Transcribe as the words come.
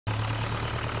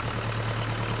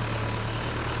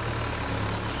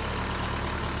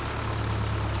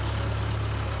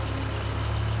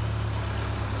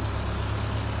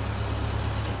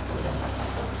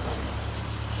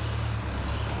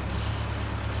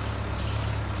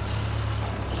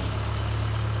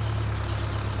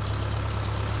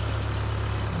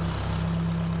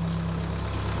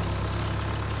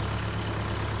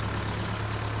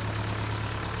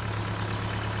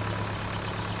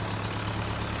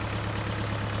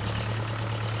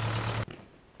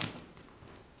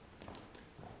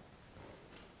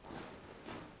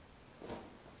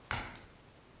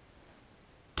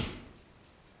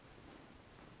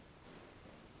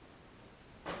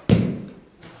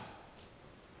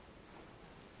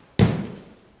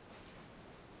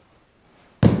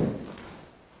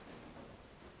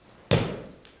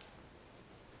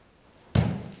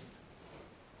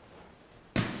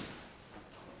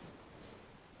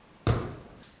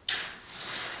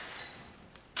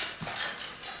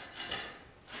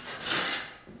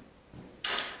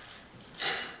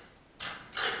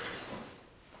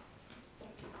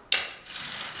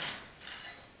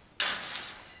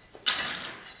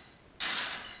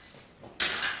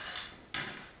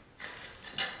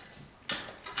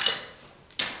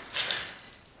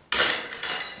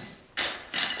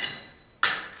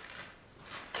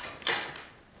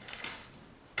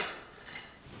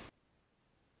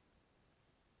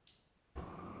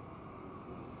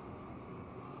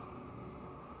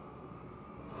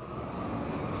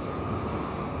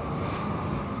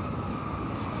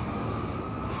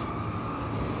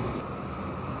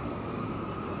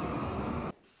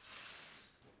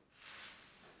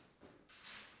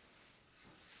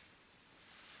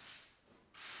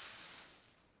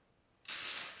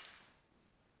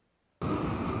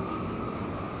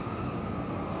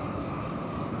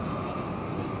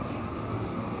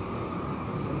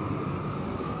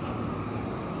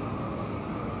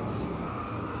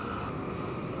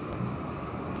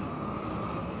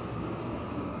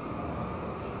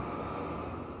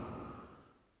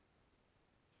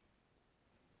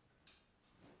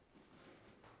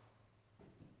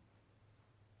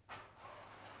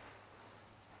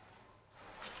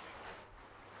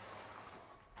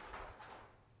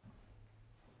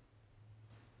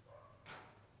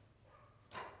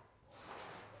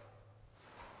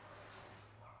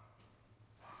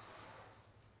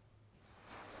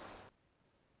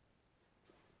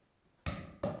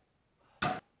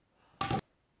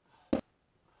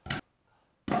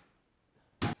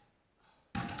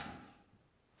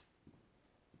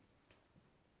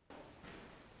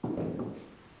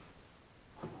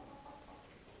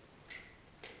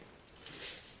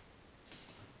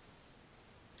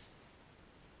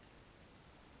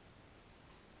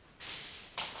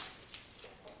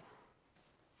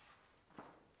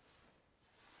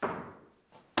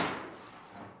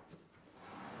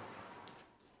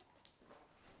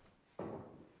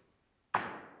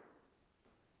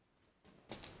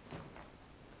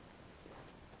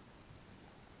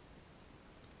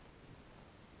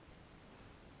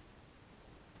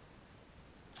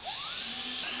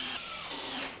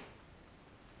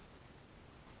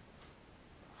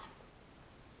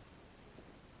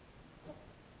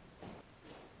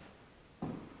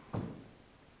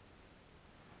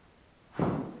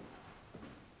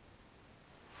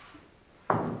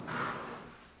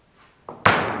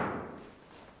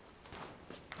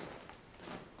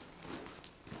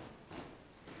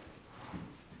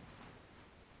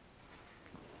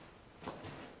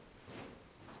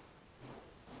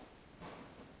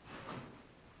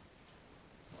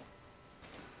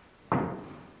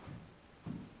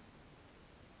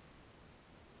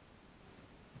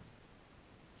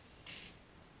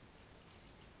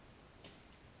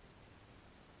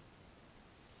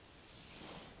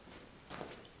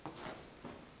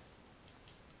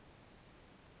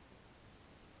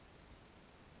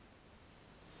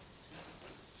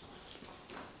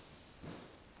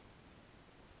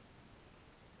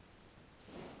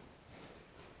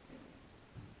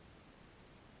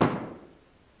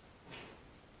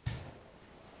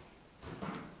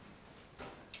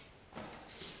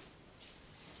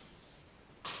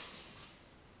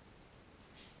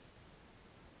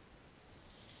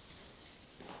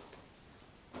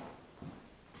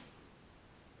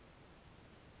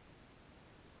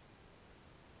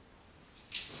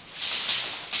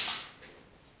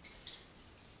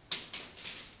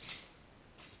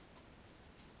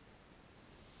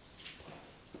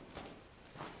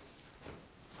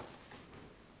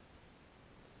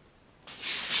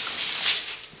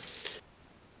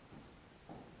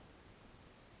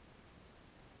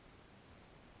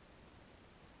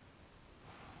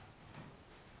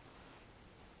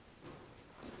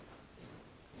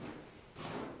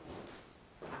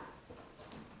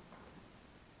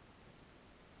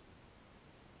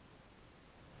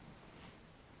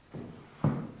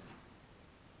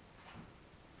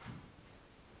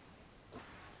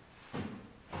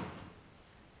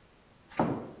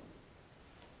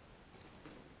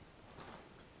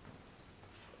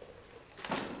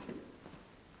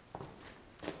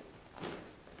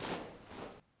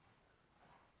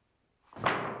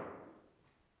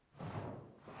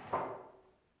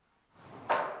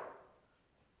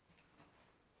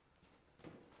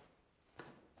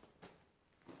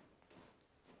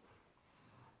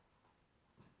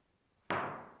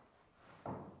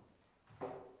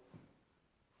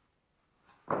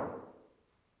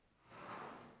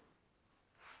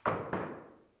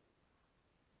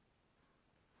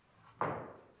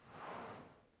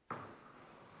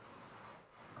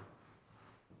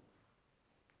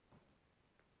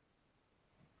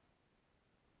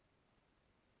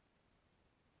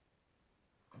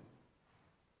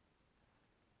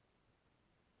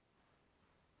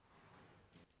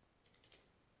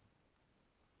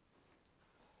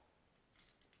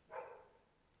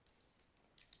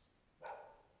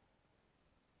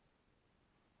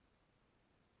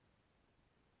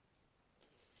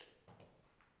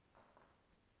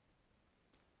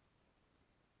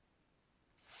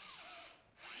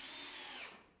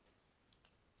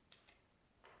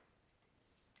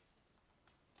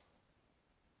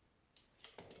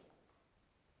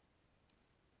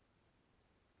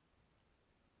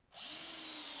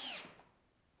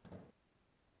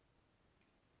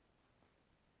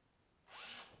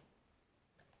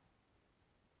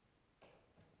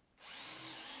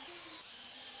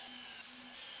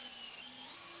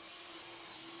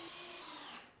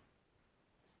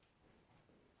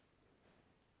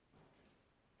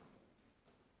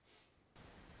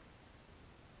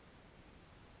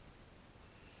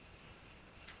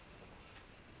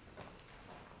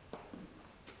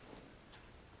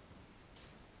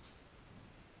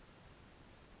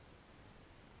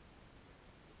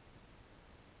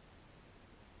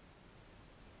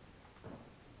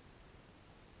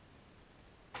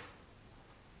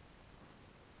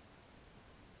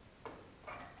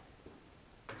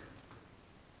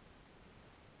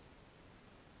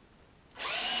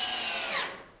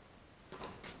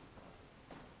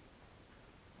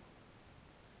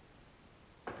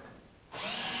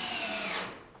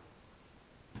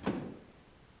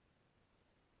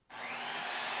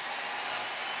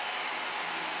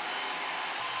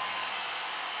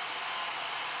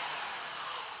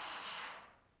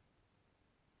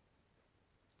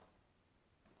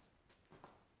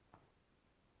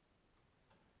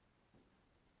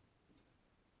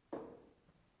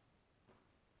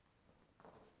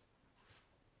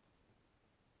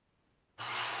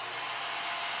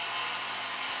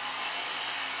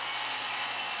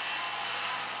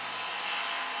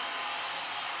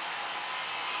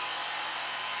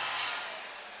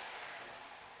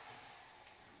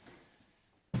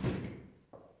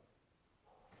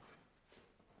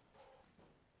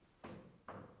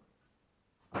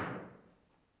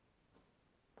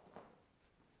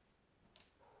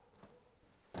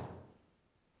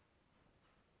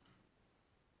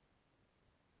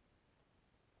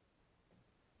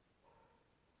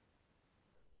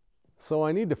So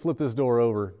I need to flip this door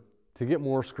over to get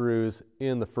more screws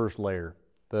in the first layer,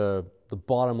 the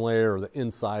bottom layer or the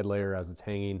inside layer as it's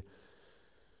hanging.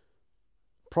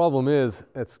 Problem is,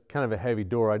 it's kind of a heavy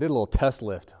door. I did a little test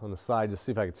lift on the side just to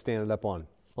see if I could stand it up on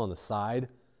the side,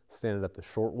 stand it up the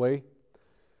short way.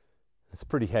 It's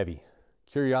pretty heavy.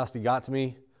 Curiosity got to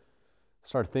me.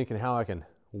 Started thinking how I can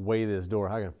weigh this door,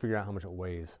 how I can figure out how much it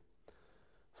weighs.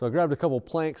 So I grabbed a couple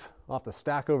planks off the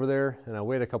stack over there, and I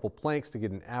weighed a couple planks to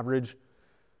get an average.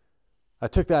 I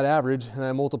took that average and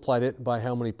I multiplied it by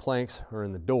how many planks are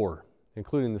in the door,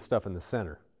 including the stuff in the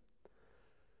center.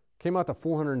 Came out to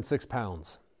 406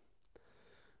 pounds.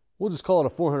 We'll just call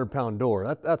it a 400-pound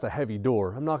door. That's a heavy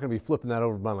door. I'm not going to be flipping that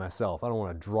over by myself. I don't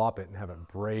want to drop it and have it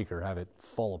break or have it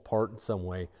fall apart in some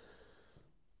way.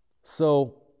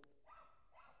 So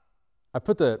I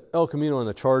put the El Camino in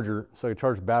the charger so I could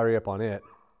charge the battery up on it.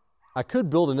 I could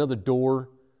build another door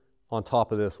on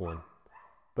top of this one,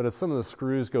 but if some of the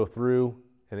screws go through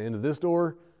and into this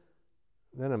door,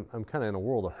 then I'm kind of in a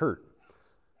world of hurt.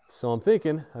 So I'm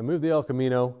thinking I move the El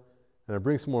Camino and I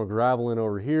bring some more gravel in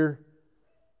over here,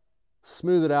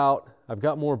 smooth it out. I've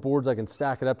got more boards. I can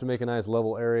stack it up to make a nice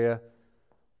level area,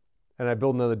 and I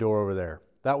build another door over there.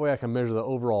 That way I can measure the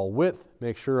overall width,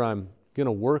 make sure I'm going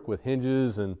to work with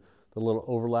hinges and the little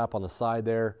overlap on the side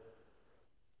there.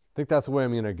 I think that's the way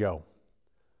I'm going to go.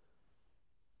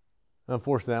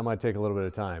 Unfortunately, that might take a little bit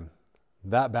of time.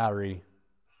 That battery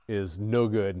is no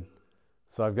good,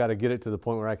 so I've got to get it to the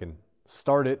point where I can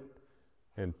start it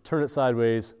and turn it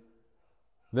sideways,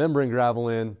 then bring gravel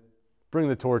in, bring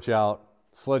the torch out,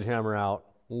 sledgehammer out,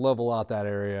 level out that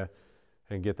area,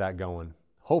 and get that going.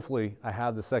 Hopefully, I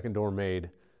have the second door made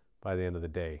by the end of the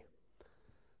day.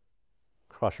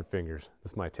 Cross your fingers.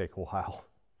 This might take a while.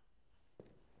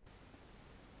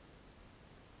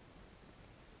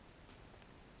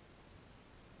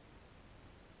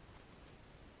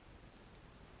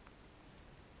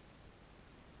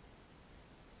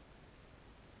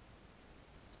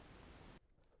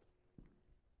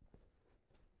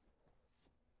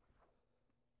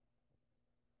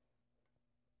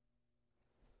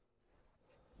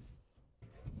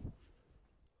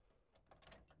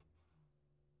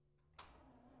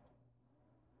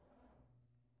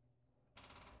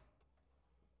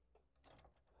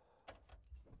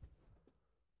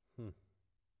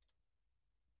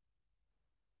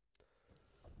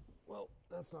 Well,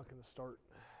 that's not going to start.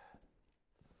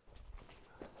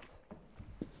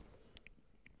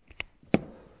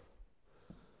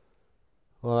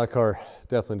 Well, that car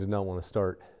definitely did not want to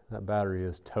start. That battery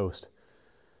is toast.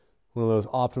 One of those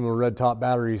Optima red top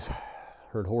batteries.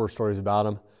 Heard horror stories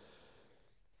about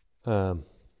them.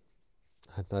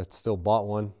 I still bought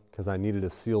one because I needed a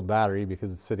sealed battery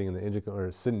because it's sitting in the engine, or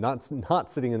not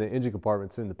sitting in the engine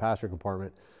compartment, it's in the passenger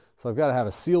compartment. So I've got to have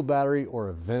a sealed battery or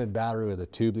a vented battery with a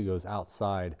tube that goes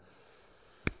outside.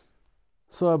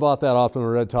 So I bought that Optima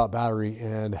red top battery,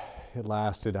 and it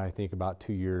lasted, I think, about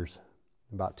 2 years.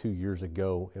 About 2 years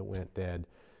ago, it went dead,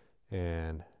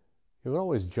 and it would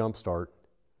always jump start.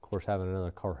 Of course, having another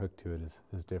car hooked to it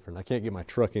is different. I can't get my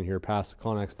truck in here past the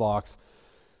Connex box,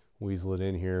 weasel it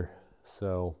in here.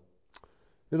 So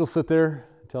it'll sit there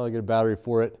until I get a battery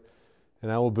for it,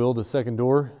 and I will build a second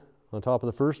door on top of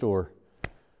the first door.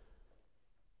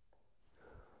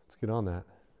 Let's get on that.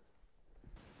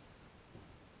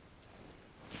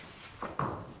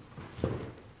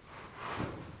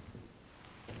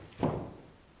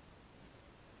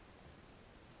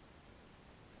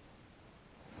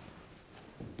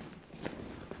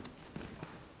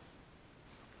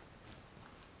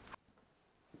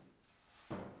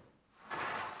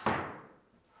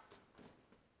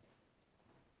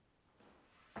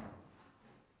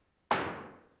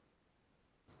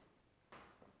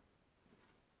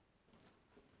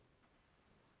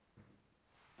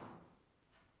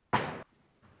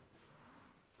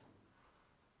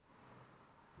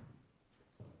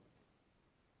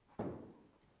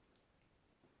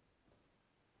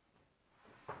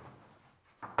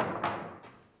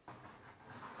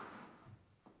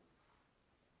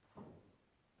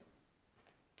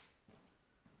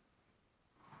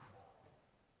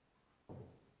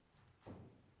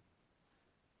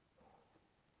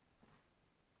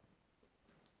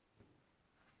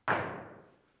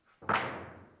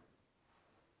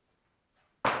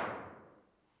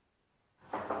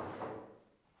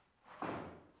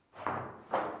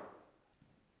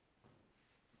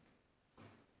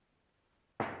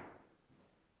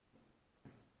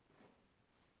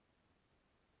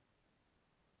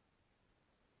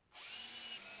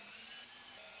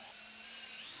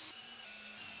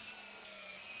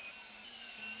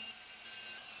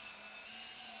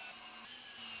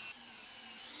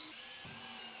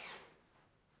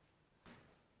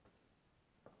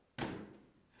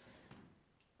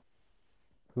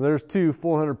 there's two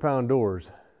 400-pound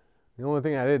doors. The only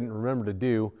thing I didn't remember to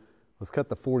do was cut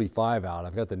the 45 out.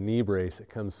 I've got the knee brace that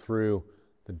comes through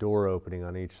the door opening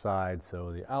on each side,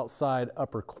 so the outside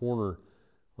upper corner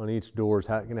on each door is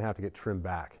going to have to get trimmed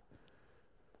back.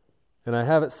 And I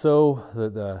have it so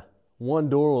that the one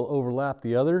door will overlap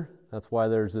the other. That's why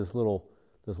there's this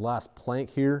last plank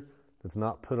here that's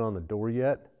not put on the door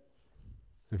yet.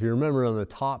 If you remember, on the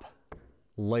top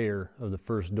layer of the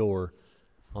first door,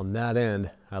 on that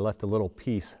end, I left a little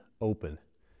piece open.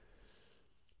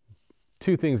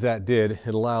 Two things that did: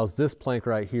 it allows this plank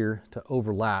right here to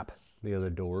overlap the other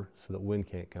door so that wind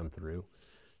can't come through.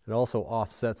 It also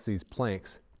offsets these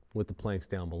planks with the planks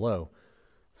down below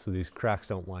so these cracks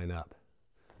don't line up.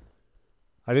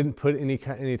 I didn't put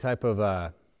any type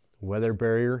of weather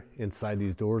barrier inside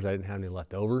these doors. I didn't have any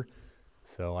left over,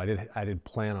 so I did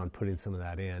plan on putting some of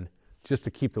that in just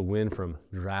to keep the wind from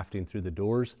drafting through the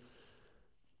doors.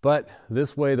 But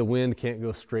this way the wind can't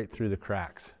go straight through the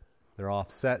cracks. They're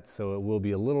offset, so it will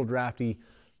be a little drafty,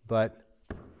 but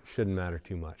shouldn't matter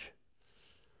too much.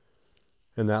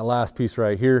 And that last piece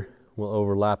right here will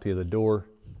overlap the other door,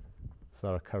 so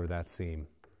that'll cover that seam.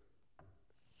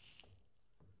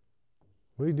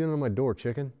 What are you doing on my door,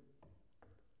 chicken?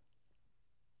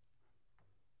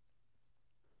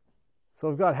 So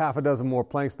I've got half a dozen more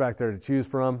planks back there to choose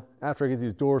from. After I get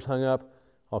these doors hung up,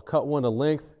 I'll cut one to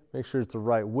length, make sure it's the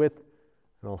right width,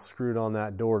 and I'll screw it on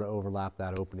that door to overlap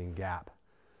that opening gap.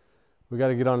 We got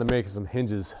to get on to making some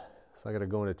hinges, so I got to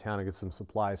go into town and get some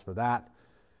supplies for that.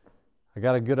 I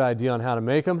got a good idea on how to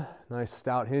make them. Nice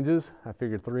stout hinges. I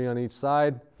figured 3 on each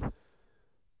side. I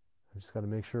just got to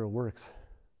make sure it works.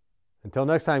 Until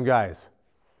next time, guys,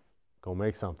 go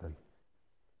make something.